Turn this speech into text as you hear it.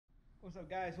What's up,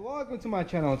 guys? Welcome to my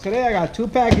channel. Today I got two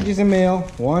packages in mail,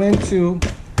 1 and 2.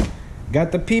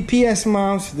 Got the PPS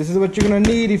mounts. This is what you're gonna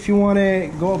need if you want to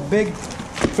go big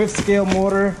 5th scale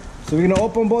motor. So we're gonna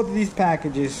open both of these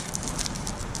packages.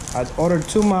 I ordered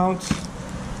 2 mounts,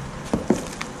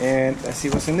 and let's see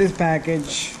what's in this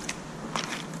package.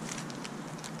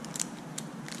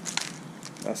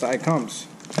 That's how it comes.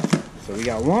 So we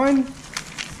got 1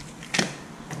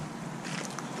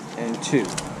 and 2.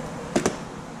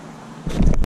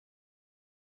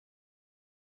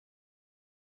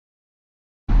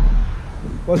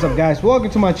 What's up, guys? Welcome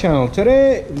to my channel.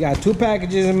 Today we got 2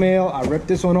 packages in mail. I ripped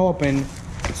this one open.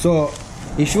 So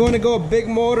if you want to go big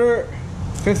motor,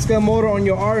 5th scale motor on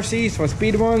your RCs for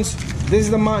speed runs, this is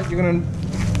the mount you're gonna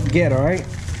get. All right,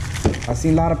 I've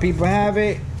seen a lot of people have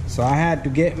it, so I had to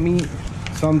get me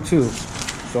some too.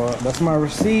 So that's my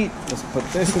receipt. Let's put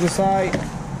this to the side.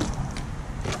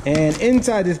 And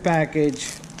inside this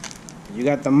package you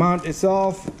got the mount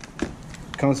itself.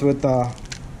 It comes with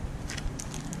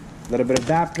little bit of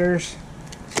adapters.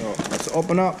 So let's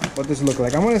open up what this looks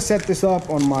like. I'm gonna set this up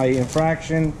on my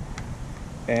Infraction,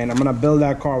 and I'm gonna build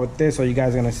that car with this, so you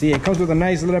guys are gonna see it. Comes with a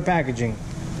nice little packaging.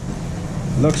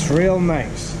 Looks real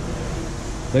nice.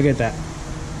 Look at that.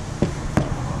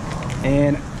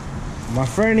 And my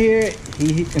friend here,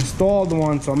 he installed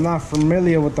one, so I'm not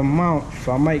familiar with the mount,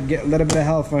 so I might get a little bit of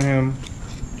help from him,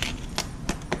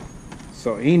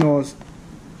 so he knows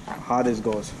how this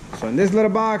goes. So in this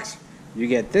little box you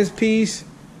get this piece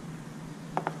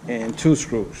and 2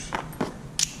 screws.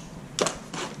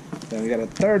 Then we got a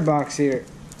 3rd box here.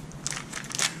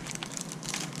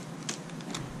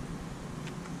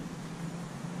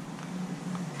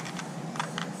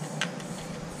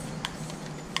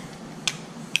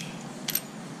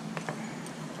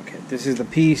 Okay, this is the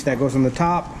piece that goes on the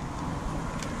top,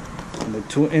 and the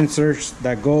 2 inserts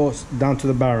that goes down to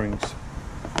the bearings.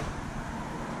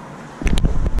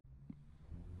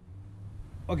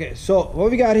 Okay, so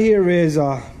what we got here is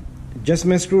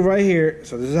adjustment screw right here.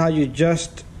 So this is how you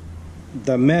adjust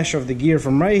the mesh of the gear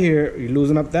from right here. You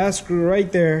loosen up that screw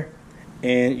right there,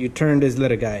 and you turn this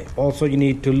little guy. Also, you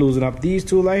need to loosen up these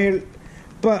 2 right here.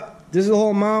 But this is the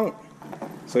whole mount.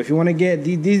 So if you want to get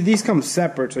these come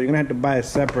separate, so you're gonna have to buy a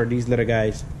separate, these little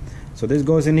guys. So this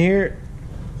goes in here,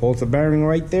 holds the bearing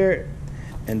right there,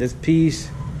 and this piece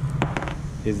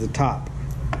is the top.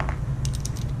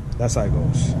 That's how it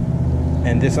goes.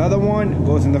 And this other one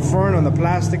goes in the front on the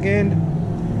plastic end,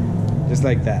 just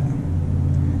like that.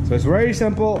 So it's very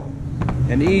simple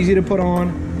and easy to put on,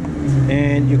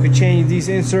 and you could change these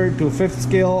insert to a 5th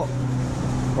scale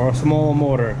or a small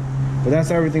motor. But that's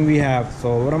everything we have.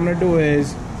 So what I'm gonna do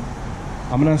is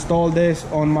I'm gonna install this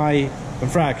on my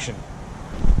Infraction.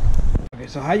 Okay,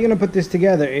 so how you're gonna put this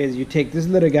together is you take this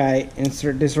little guy,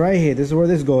 insert this right here. This is where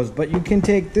this goes. But you can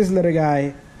take this little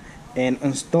guy and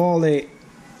install it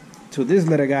to this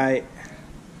little guy,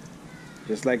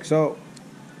 just like so.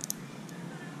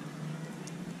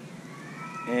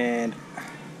 And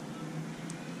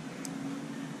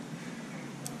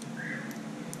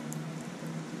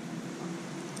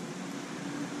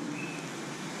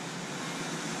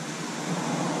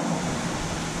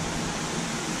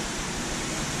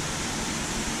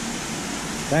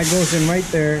that goes in right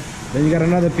there. Then you got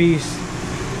another piece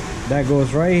that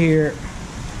goes right here.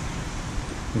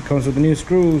 It comes with the new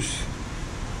screws.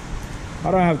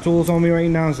 I don't have tools on me right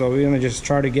now, so we're gonna just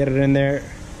try to get it in there.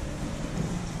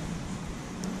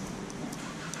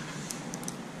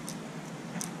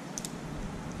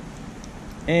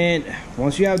 And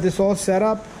once you have this all set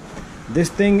up, this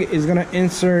thing is gonna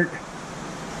insert,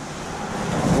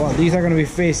 well, these are gonna be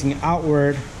facing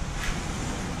outward,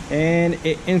 and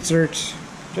it inserts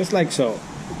just like so,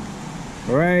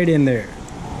 right in there.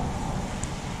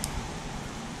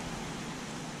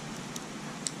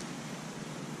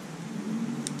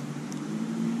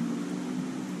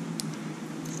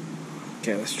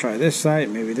 Okay, let's try this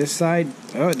side, maybe this side.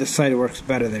 Oh, this side works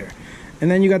better there. And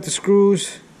then you got the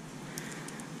screws.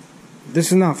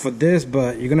 This is not for this,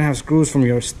 but you're gonna have screws from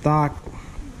your stock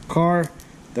car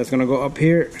that's gonna go up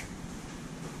here.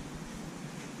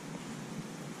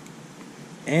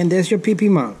 And there's your PP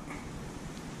mount.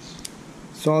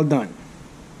 It's all done.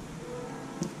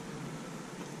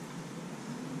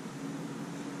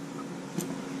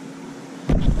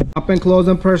 Up and close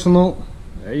and personal.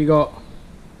 There you go.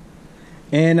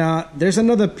 And there's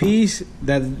another piece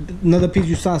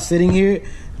you saw sitting here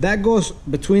that goes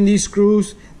between these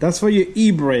screws. That's for your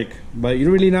e-brake, but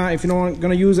you really not, if you don't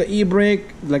gonna use an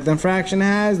e-brake like the Infraction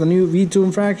has, the new V2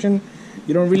 Infraction,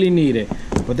 you don't really need it.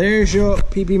 But there's your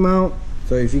PP mount.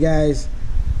 So if you guys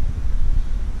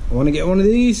want to get one of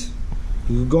these,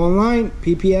 You go online,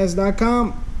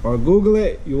 pps.com, or Google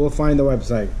it, you will find the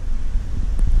website.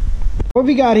 What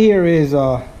we got here is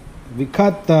we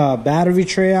cut the battery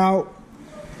tray out.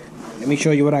 Let me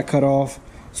show you what I cut off.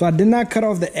 So I did not cut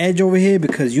off the edge over here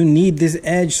because you need this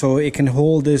edge so it can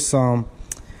hold this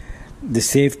the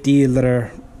safety little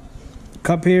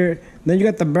cup here. Then you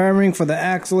got the bearing for the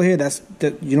axle here.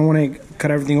 You don't want to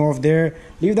cut everything off there.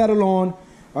 Leave that alone.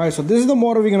 All right, so this is the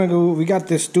motor we're gonna do. We got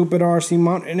this stupid RC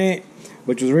mount in it,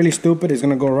 which was really stupid. It's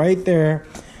gonna go right there.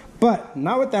 But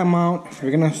not with that mount.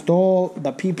 We're gonna install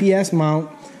the PPS mount.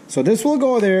 So this will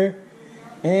go there.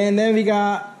 And then we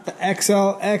got the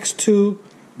XLX2.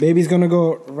 Baby's gonna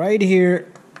go right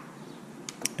here.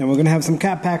 And we're gonna have some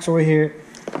cap packs over here.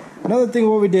 Another thing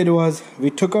what we did was we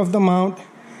took off the mount.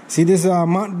 See this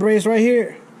mount brace right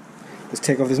here? Let's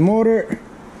take off this motor.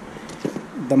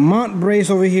 The mount brace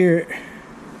over here,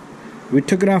 we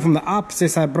took it out from the opposite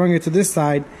side, brought it to this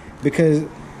side because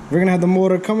we're gonna have the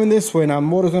motor coming this way. Now the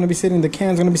motor's gonna be sitting, the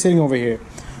can's gonna be sitting over here.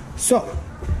 So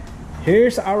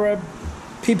here's our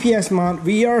PPS mount.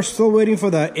 We are still waiting for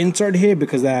the insert here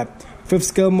because that 5th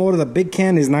scale motor, the big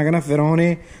can, is not gonna fit on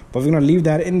it, but we're gonna leave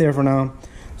that in there for now.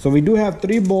 So we do have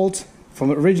 3 bolts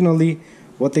from originally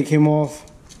what they came off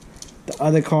the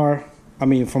other car. I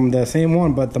mean from the same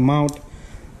one, but the mount,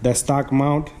 the stock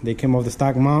mount, they came off the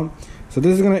stock mount. So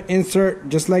this is gonna insert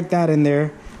just like that in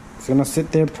there. It's gonna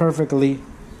sit there perfectly.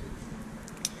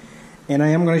 And I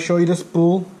am gonna show you the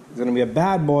spool. It's gonna be a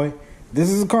bad boy. This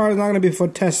is a car is not gonna be for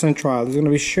test and trial. It's gonna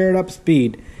be shared up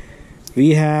speed.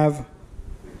 We have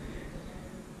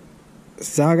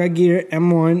Saga Gear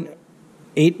M1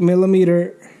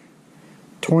 8mm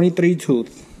 23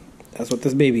 tooth. That's what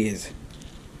this baby is.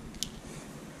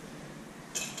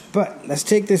 But let's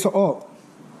take this off.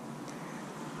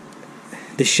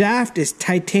 The shaft is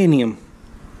titanium.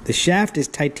 The shaft is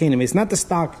titanium. It's not the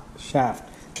stock shaft,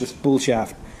 the spool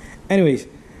shaft. Anyways,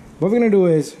 what we're gonna do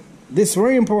is, this is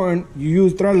very important, you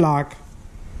use thread lock.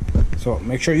 So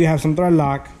make sure you have some thread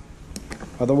lock.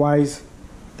 Otherwise,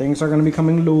 things are gonna be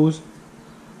coming loose.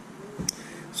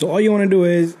 So all you wanna do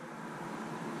is,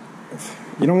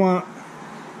 you don't want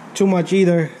too much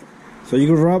either. So you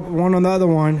can rub one on the other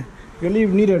one. You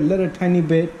need a little tiny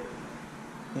bit.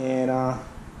 And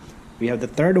we have the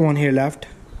third one here left.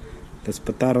 Let's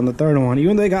put that on the third one.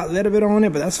 Even though they got a little bit on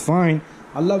it, but that's fine.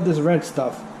 I love this red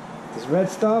stuff. This red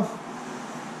stuff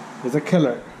is a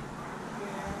killer.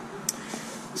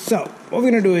 So what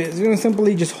we're gonna do is we're gonna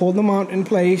simply just hold the mount in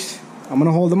place. I'm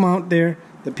gonna hold the mount there,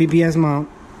 the PPS mount.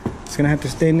 It's gonna have to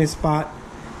stay in this spot.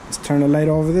 Let's turn the light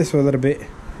over this way a little bit.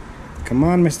 Come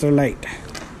on, Mr. Light.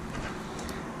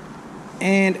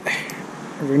 And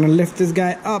we're gonna lift this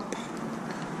guy up.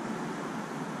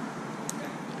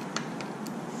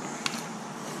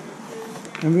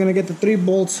 And we're gonna get the 3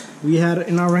 bolts we had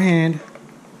in our hand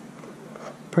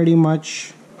pretty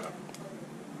much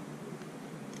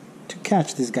to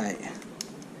catch this guy.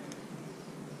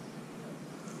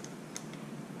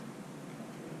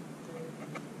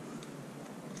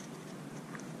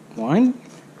 One.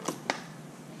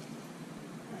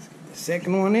 Let's get the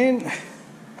second one in.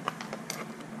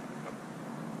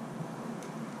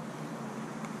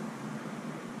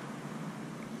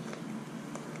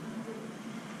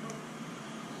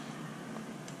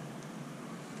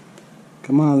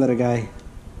 Come on, little guy.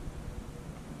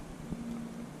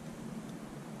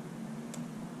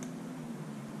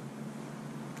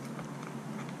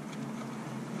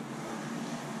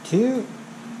 Two.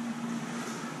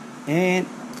 And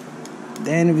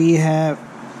then we have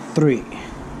 3.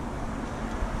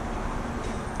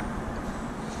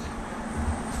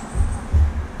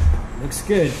 Looks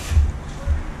good.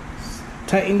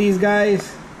 Tighten these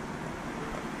guys.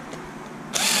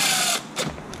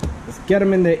 Let's get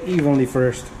them in there evenly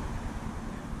first.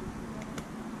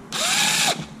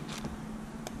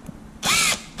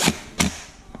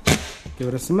 Give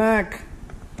it a smack.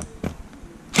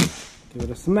 Give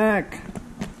it a smack.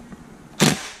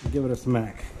 Give it a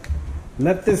smack.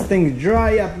 Let this thing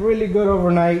dry up really good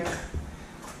overnight.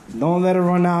 Don't let it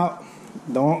run out.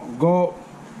 Don't go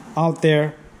out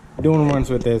there doing runs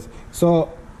with this.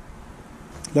 So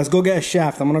let's go get a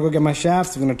shaft. I'm gonna go get my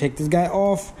shafts. I'm gonna take this guy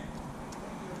off.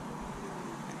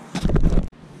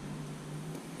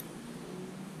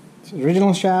 It's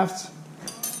original shafts.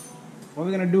 What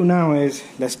we're gonna do now is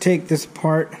let's take this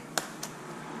apart.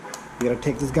 We gotta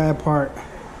take this guy apart.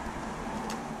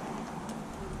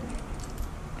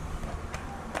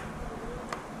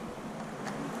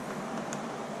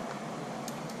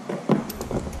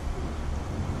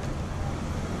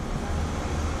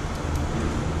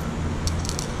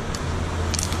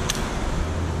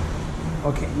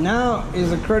 Okay, now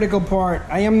is a critical part.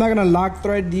 I am not gonna lock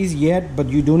thread these yet, but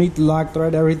you do need to lock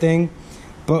thread everything.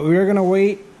 But we're gonna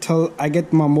wait till I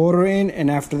get my motor in, and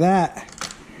after that,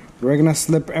 we're gonna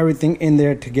slip everything in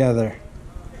there together.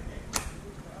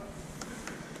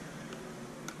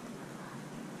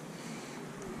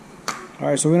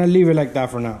 Alright, so we're gonna leave it like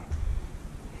that for now.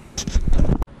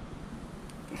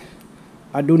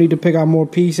 I do need to pick out more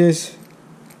pieces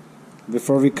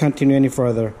before we continue any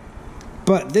further.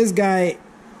 But this guy,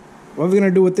 what we're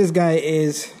gonna do with this guy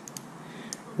is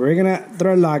we're gonna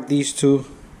thread lock these two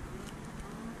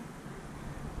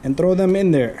and throw them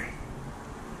in there.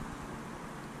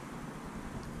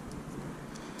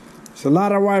 It's a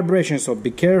lot of vibration, so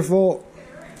be careful.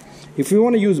 If you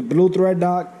want to use blue thread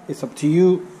lock, it's up to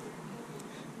you.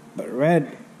 But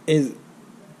red is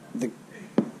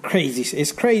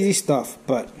it's crazy stuff,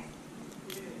 but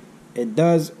it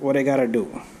does what it gotta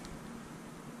do.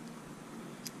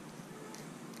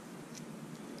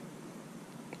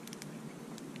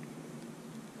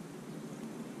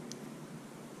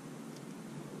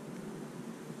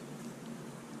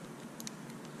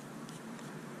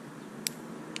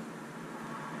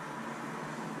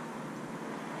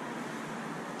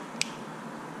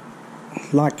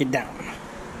 Lock it down.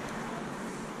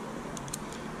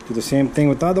 Do the same thing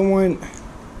with the other one.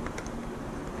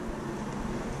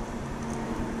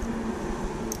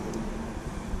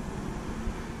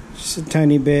 Just a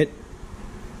tiny bit.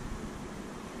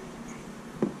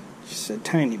 Just a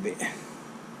tiny bit.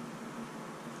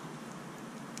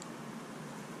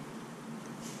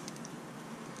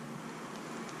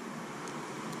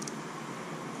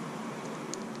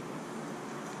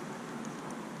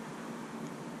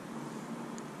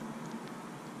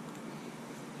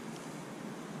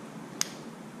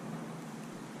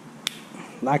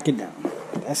 Lock it down.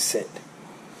 That's it.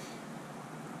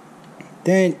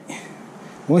 Then,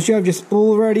 once you have your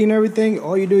spool ready and everything,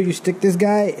 all you do is you stick this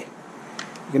guy.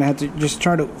 You're gonna have to just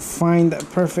try to find the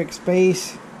perfect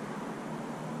space.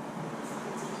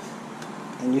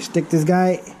 And you stick this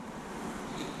guy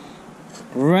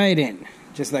right in.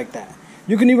 Just like that.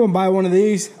 You can even buy one of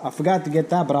these. I forgot to get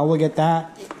that, but I will get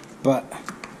that. But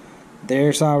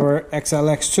there's our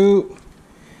XLX2.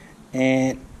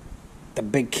 And the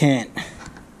big can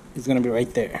is gonna be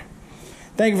right there.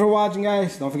 Thank you for watching,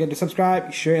 guys. Don't forget to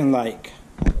subscribe, share, and like.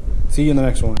 See you in the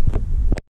next one.